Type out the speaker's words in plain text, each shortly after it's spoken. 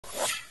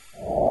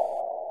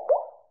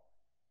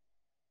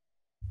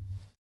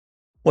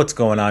What's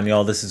going on,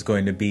 y'all? This is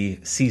going to be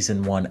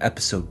Season 1,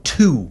 Episode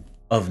 2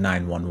 of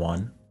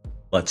 911.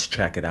 Let's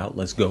check it out.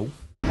 Let's go.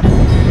 No!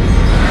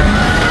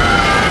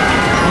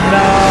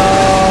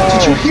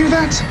 Did you hear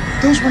that?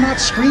 Those were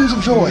not screams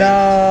of joy. No!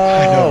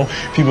 I know.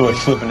 People are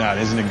flipping out.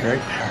 Isn't it great?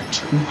 There are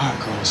two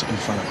hot girls in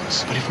front of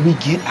us. But if we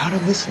get out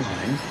of this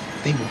line,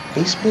 they will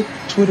Facebook,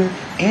 Twitter,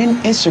 and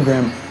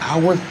Instagram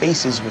our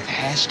faces with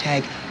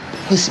hashtag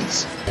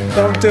pussies.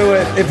 Don't do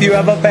it. If you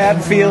have a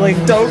bad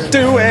feeling, don't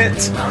do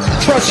it.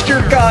 Trust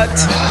your gut.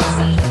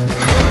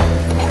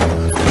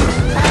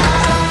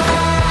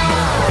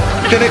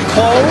 Did it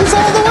close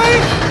all the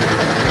way?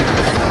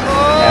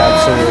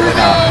 Absolutely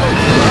not.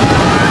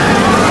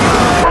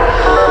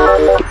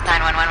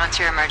 911, what's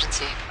your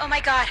emergency? Oh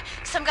my god,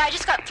 some guy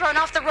just got thrown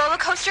off the roller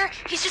coaster.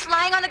 He's just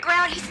lying on the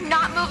ground. He's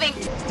not moving.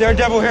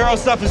 Daredevil hero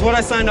stuff is what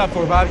I signed up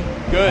for, Bobby.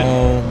 Good.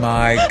 Oh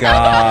my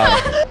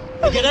god.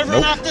 Get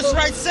everyone off this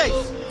ride safe.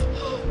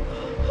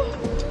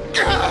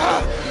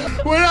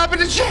 What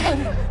happened to Chad?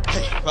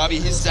 Hey, Bobby,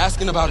 he's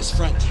asking about his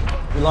friend.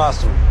 We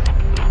lost him.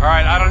 All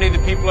right, I don't need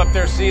the people up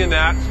there seeing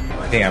that.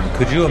 Damn,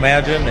 could you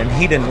imagine? And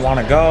he didn't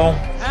want to go.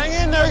 Hang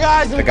in there,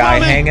 guys. The guy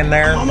hanging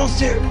there. Almost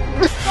here.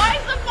 Why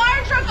is the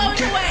fire truck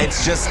going away?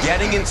 It's just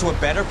getting into a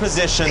better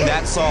position,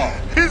 that's all.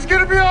 He's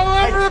gonna be all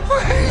over the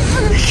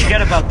place.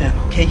 Forget about them,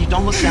 okay? You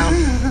don't look down.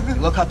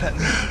 You look up at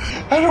me.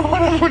 I don't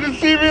want anyone to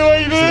see me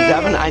like So, this.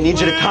 Devin, I need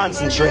you to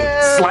concentrate.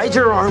 Slide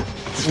your arm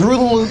through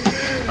the loop.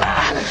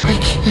 I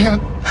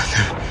can't.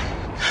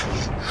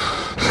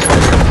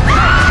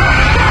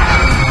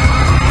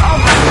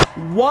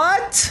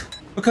 What?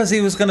 Because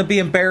he was going to be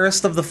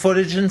embarrassed of the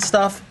footage and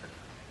stuff?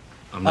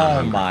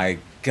 Oh my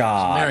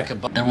god. America,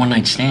 but they're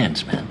one-night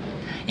stands, man.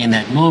 In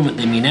that moment,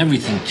 they mean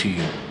everything to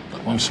you.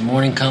 But once the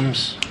morning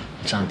comes,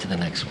 it's on to the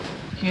next one.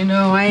 You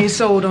know, I ain't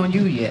sold on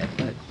you yet,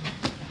 but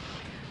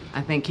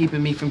I think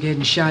keeping me from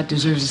getting shot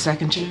deserves a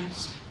second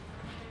chance.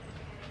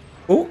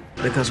 Oh.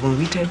 Because when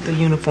we take the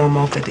uniform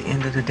off at the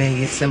end of the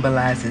day, it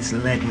symbolizes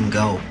letting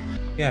go.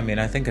 Yeah, I mean,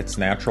 I think it's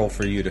natural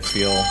for you to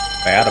feel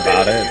bad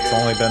about it. It's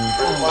only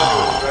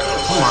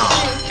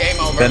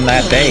been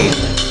that day.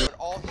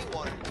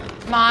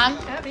 Mom?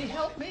 Abby,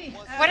 help me.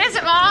 What is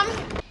it, Mom?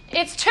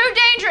 It's too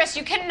dangerous.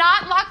 You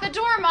cannot lock the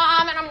door,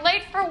 Mom, and I'm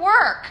late for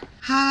work.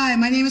 Hi,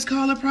 my name is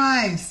Carla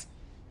Price.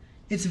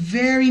 It's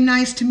very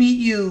nice to meet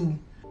you.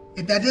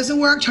 If that doesn't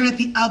work, turn it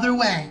the other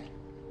way.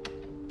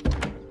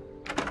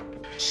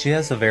 She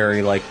has a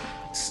very, like,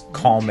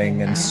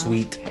 calming and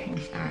sweet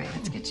All right,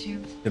 let's get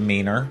you.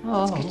 demeanor.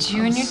 Get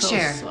you in your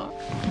chair. Oh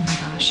my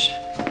gosh.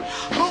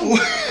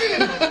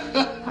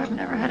 I've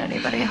never had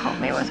anybody help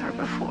me with her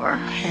before.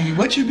 Hey,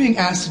 what you're being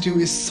asked to do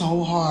is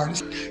so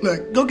hard.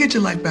 Look, go get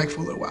your life back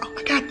for a little while.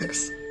 I got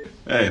this.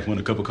 Hey, want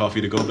a cup of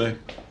coffee to go, babe?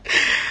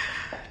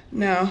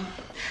 No.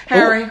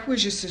 Harry,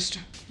 where's your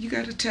sister? You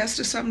got a test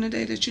or something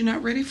today that you're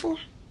not ready for?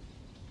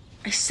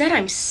 I said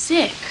I'm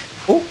sick.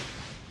 Oh.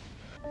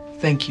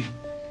 Thank you.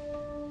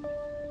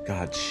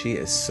 God, she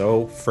is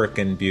so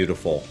freaking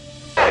beautiful.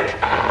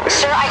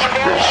 Sir, I can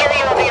barely hear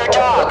you over your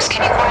dogs.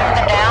 Can you quiet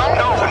them down?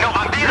 No,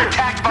 I'm being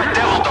attacked by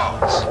devil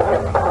dogs.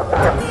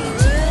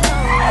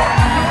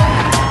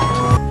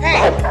 Hey,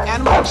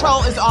 animal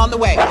control is on the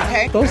way,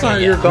 okay? Those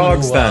aren't your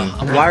dogs, then.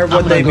 Why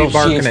would they be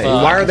barking at you?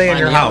 Why are they in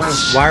your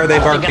house? Why are they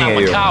barking at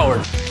you?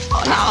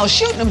 Oh, no,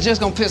 shooting them just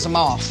gonna piss them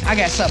off. I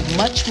got something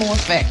much more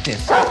effective.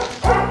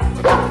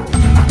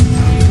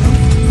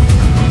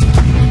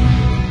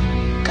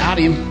 Got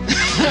him.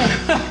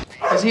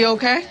 Is he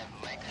okay?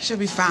 Should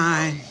be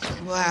fine.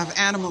 We'll have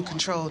animal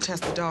control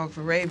test the dog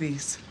for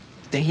rabies.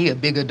 Then he a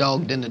bigger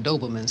dog than the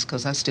Dobermans,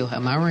 because I still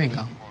have my ring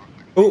on.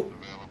 Oh.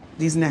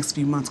 These next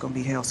few months gonna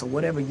be hell, so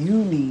whatever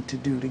you need to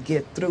do to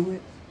get through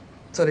it,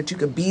 so that you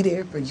could be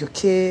there for your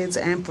kids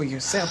and for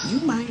yourself, you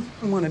might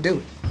want to do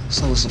it.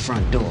 So is the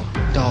front door.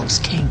 Dogs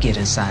can't get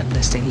inside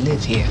unless they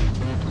live here.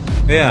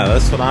 Yeah,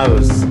 that's what I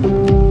was...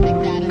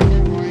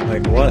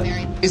 Like, what?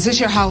 Is this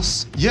your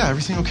house? Yeah,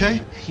 everything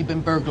okay? You've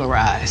been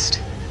burglarized.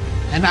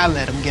 And I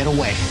let him get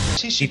away.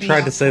 He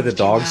tried to say the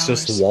dogs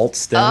just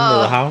waltzed into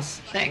the house?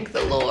 Thank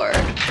the Lord.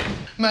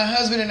 My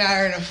husband and I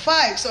are in a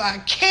fight, so I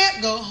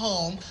can't go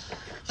home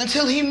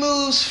until he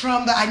moves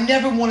from the I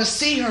never want to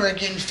see her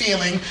again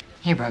feeling.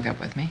 He broke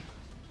up with me,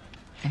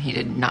 and he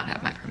did not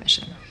have my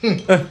permission.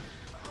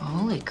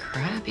 Holy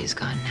crap, he's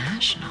gone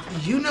national.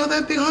 You know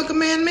that big hunk of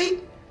man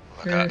meat?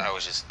 Look, I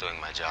was just doing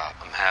my job.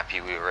 I'm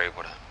happy we were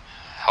able to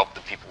help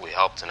the people we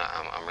helped, and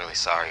I'm really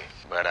sorry.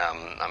 But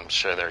I'm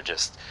sure they're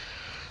just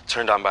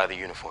turned on by the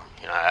uniform.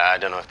 You know, I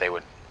don't know if they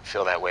would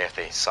feel that way if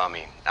they saw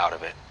me out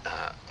of it.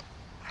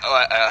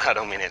 I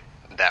don't mean it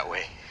that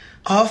way.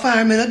 All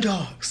firemen are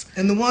dogs,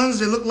 and the ones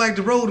that look like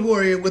the road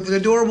warrior with the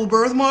adorable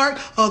birthmark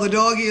are the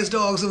doggiest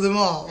dogs of them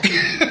all.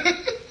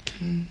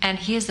 And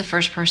he is the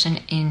first person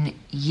in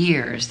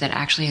years that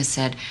actually has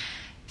said,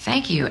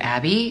 "Thank you,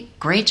 Abby.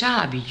 Great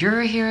job. You're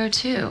a hero,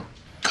 too."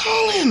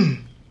 Call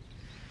him.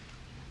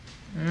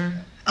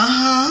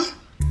 Uh-huh.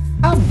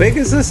 How big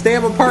is this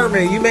damn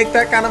apartment? You make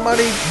that kind of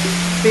money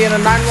being a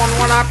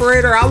 911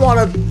 operator? I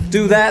want to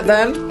do that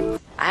then.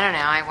 I don't know.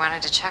 I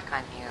wanted to check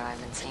on you. I've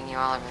been seeing you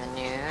all over the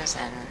news,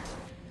 and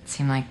it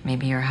seemed like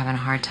maybe you were having a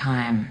hard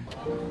time.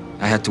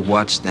 I had to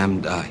watch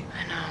them die.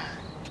 I know.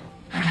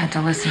 I've had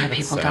to listen to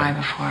people die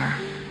before. I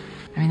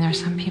mean, there are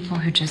some people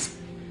who just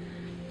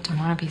don't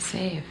want to be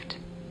saved.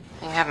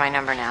 You have my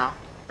number now.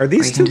 Are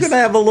these two gonna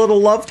have a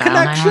little love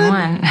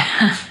connection?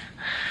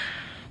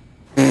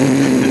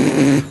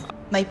 911.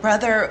 My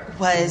brother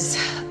was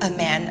a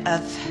man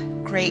of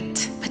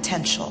great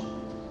potential.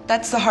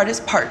 That's the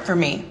hardest part for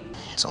me.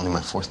 It's only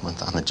my 4th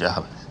month on the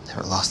job.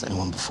 Never lost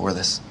anyone before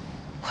this.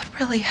 What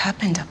really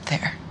happened up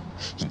there?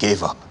 He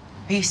gave up.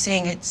 Are you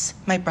saying it's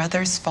my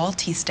brother's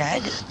fault he's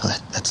dead? No,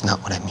 that's not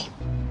what I mean.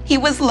 He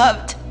was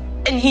loved,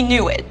 and he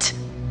knew it.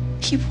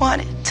 He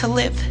wanted to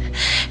live,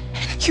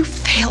 and you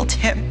failed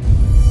him.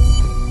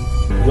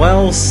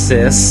 Well,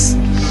 sis,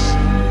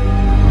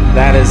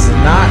 that is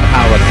not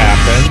how it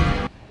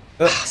happened.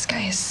 This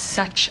guy is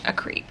such a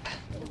creep.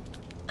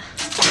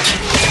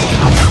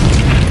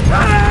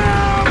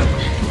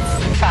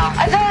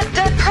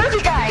 The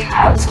pervy guy.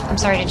 I'm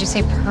sorry, did you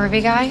say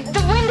pervy guy?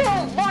 The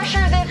window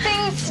washer, the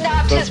thing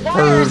snapped The his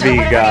wires. pervy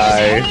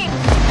guy.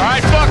 All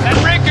right, look,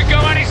 that rig could go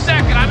any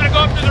second. I'm gonna go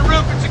up to the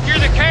roof and secure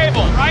the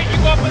cable. All right, you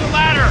go up with a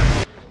ladder.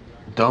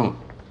 Don't.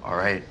 All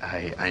right,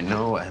 I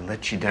know I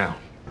let you down.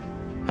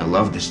 I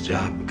love this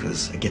job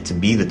because I get to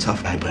be the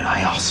tough guy, but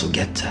I also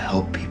get to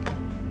help people.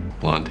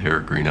 Blonde hair,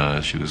 green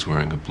eyes. She was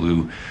wearing a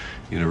blue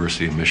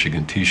University of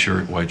Michigan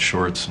t-shirt, white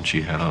shorts, and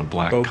she had on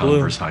black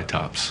Converse high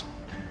tops.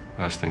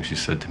 Last thing she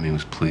said to me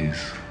was,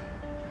 please.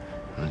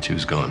 And then she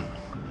was gone.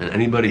 And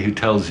anybody who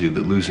tells you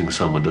that losing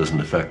someone doesn't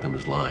affect them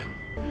is lying.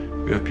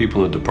 We have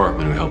people in the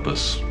department who help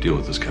us deal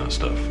with this kind of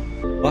stuff.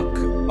 Buck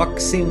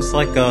seems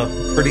like a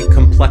pretty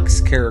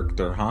complex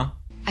character, huh?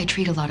 I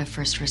treat a lot of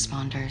first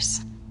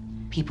responders.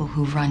 People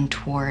who run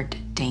toward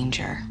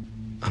danger.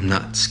 I'm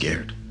not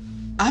scared.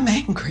 I'm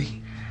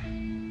angry.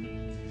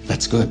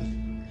 That's good.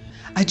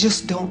 I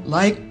just don't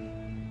like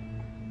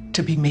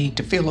to be made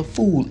to feel a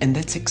fool, and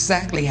that's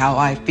exactly how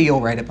I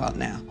feel right about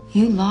now.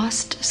 You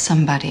lost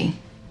somebody.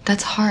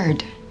 That's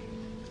hard.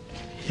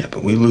 Yeah,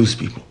 but we lose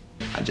people.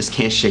 I just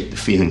can't shake the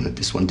feeling that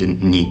this one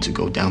didn't need to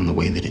go down the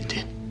way that it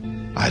did.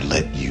 I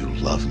let you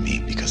love me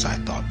because I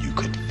thought you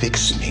could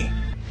fix me.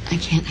 I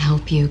can't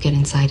help you get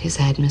inside his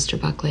head, Mr.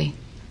 Buckley.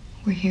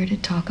 We're here to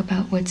talk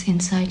about what's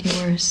inside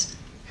yours.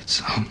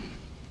 It's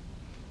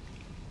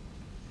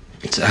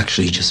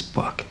actually just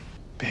Buck.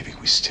 Baby,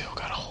 we still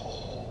got a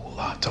whole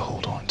lot to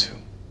hold on to.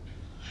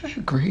 I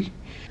agree.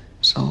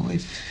 So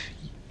if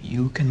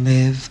you can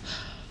live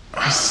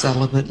a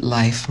celibate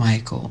life,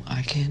 Michael,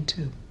 I can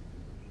too.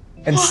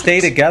 And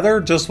stay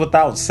together just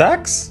without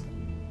sex?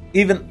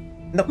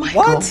 Even... No,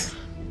 what?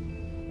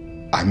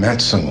 I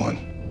met someone.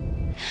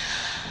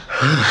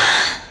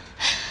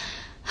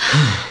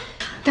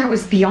 That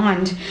was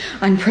beyond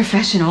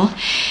unprofessional.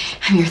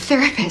 I'm your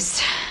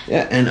therapist.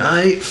 Yeah, and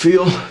I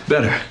feel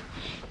better.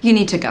 You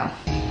need to go.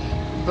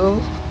 Who?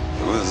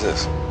 Who is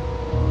this?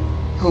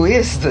 Who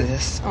is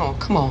this? Oh,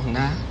 come on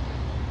now.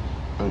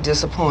 I'm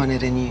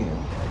disappointed in you.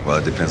 Well,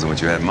 it depends on what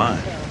you had in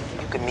mind.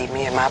 You can meet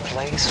me at my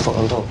place for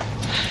a little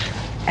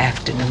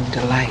afternoon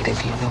delight,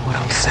 if you know what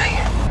I'm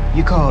saying.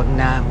 You called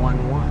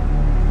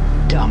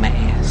 911,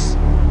 dumbass.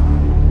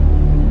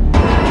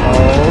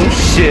 Oh,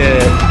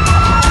 shit.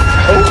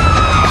 Oh.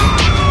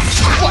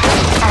 What?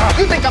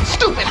 You think I'm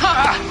stupid,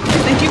 huh? You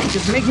think you can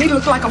just make me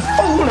look like a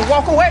fool and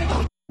walk away?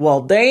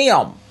 Well,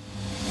 damn.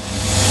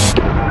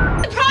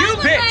 You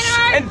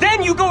bitch! And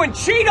then you go and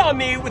cheat on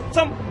me with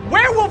some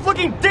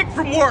werewolf-looking dick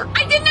from work!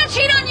 I did not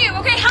cheat on you,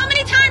 okay? How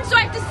many times do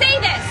I have to say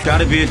this?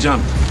 Gotta be a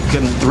jump.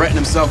 Couldn't threaten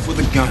himself with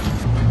a gun.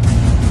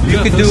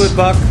 You can do it,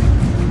 Buck.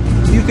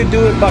 You can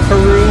do it,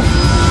 Buckaroo.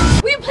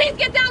 Will you please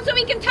get down so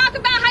we can talk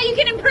about how you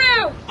can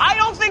improve? I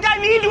don't think I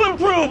need to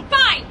improve!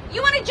 Fine.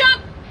 You want to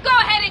jump? Go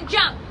ahead and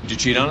jump. Did you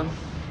cheat on him?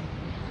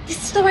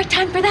 This is the right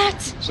time for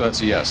that. So that's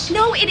a yes.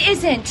 No, it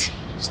isn't.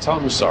 Just tell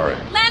him you're sorry.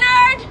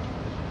 Leonard!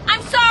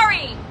 I'm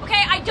sorry,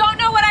 okay? I don't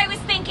know what I was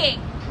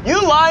thinking.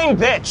 You lying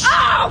bitch!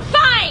 Oh,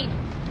 fine!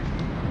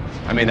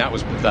 I mean, that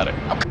was pathetic.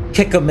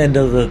 Kick him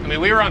into the... I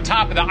mean, we were on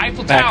top of the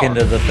Eiffel back Tower.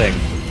 into the thing.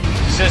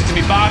 He says to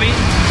me, Bobby.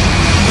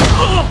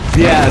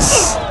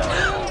 Yes.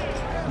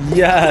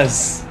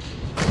 Yes.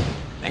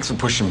 Thanks for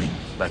pushing me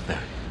back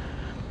there.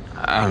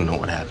 I don't know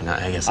what happened.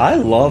 I guess I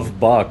love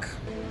Buck.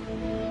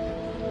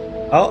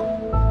 Oh.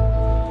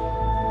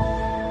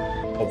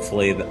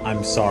 Hopefully,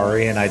 I'm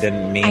sorry and I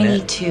didn't mean I it.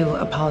 need to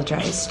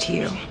apologize to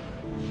you.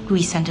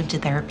 We sent him to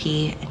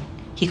therapy and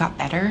he got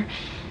better.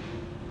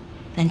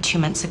 Then 2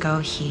 months ago,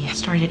 he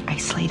started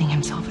isolating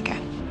himself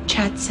again.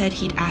 Chad said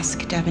he'd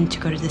ask Devin to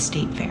go to the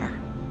state fair.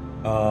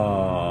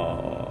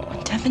 Oh.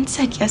 When Devin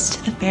said yes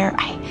to the fair,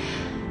 I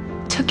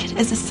took it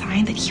as a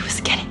sign that he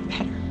was getting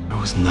better. There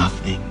was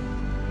nothing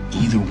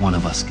either one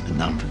of us could have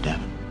done for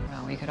Devin.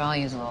 Well, we could all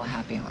use a little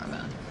happy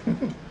hormone.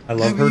 I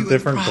love her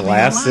different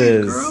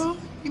glasses. Girl.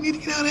 You need to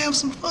get out and have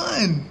some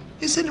fun.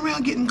 You're sitting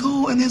around getting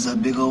cold, and there's a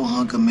big old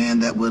hunk of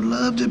man that would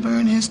love to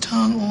burn his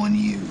tongue on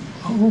you.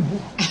 Oh.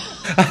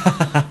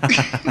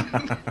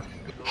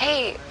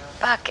 Hey,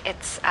 Buck,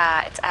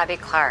 it's Abby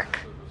Clark.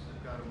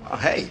 Oh,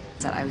 hey.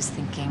 So I was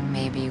thinking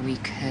maybe we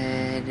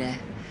could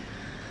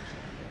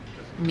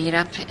meet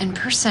up in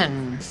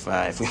person.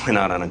 If we went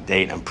out on a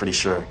date, I'm pretty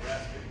sure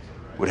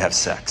we'd have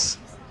sex.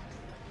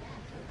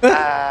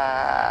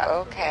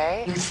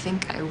 Okay. You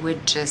think I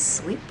would just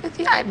sleep with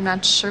you? I'm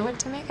not sure what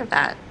to make of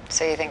that.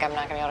 So you think I'm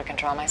not going to be able to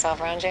control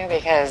myself around you?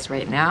 Because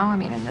right now, I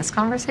mean, in this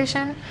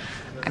conversation,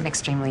 I'm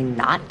extremely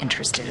not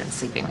interested in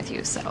sleeping with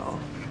you, so...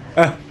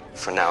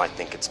 For now, I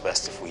think it's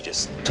best if we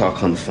just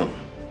talk on the phone.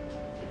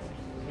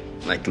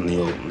 Like in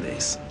the olden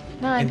days.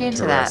 No, I'd be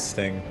into that.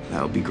 Interesting.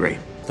 That would be great.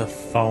 The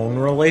phone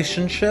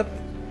relationship?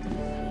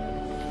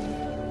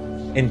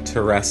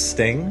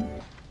 Interesting.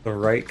 The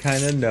right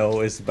kind of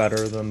no is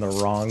better than the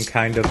wrong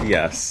kind of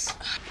yes.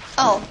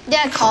 Oh,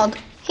 Dad called.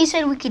 He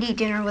said we could eat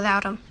dinner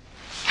without him.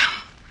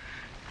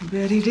 I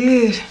bet he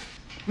did.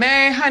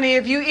 May, honey,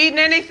 have you eaten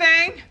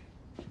anything?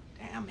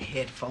 Damn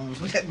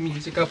headphones with that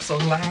music up so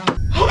loud.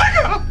 Oh my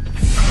God!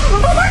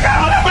 Oh my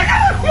God! Oh my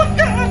God! Oh my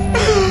God!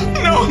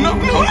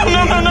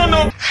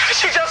 No!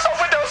 She just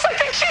overdosed. I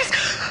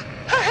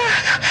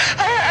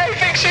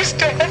think she's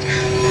dead.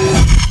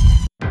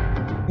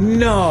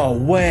 No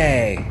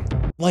way.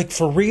 Like,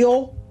 for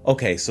real?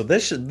 Okay, so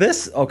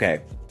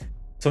okay.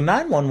 So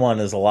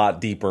 911 is a lot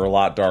deeper, a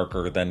lot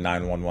darker than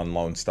 911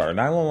 Lone Star.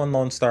 911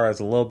 Lone Star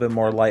is a little bit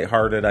more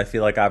lighthearted. I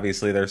feel like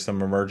obviously there's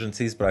some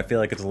emergencies, but I feel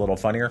like it's a little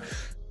funnier.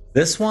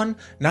 This one,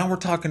 now we're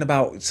talking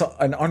about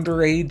an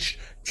underage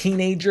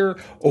teenager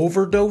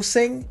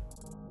overdosing.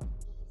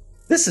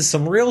 This is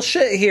some real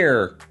shit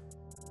here.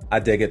 I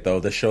dig it though.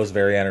 This show's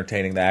very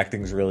entertaining. The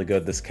acting's really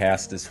good. This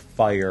cast is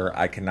fire.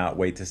 I cannot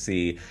wait to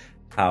see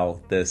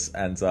how this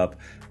ends up.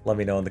 Let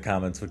me know in the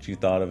comments what you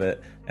thought of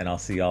it, and I'll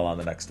see y'all on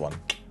the next one.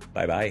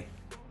 Bye-bye.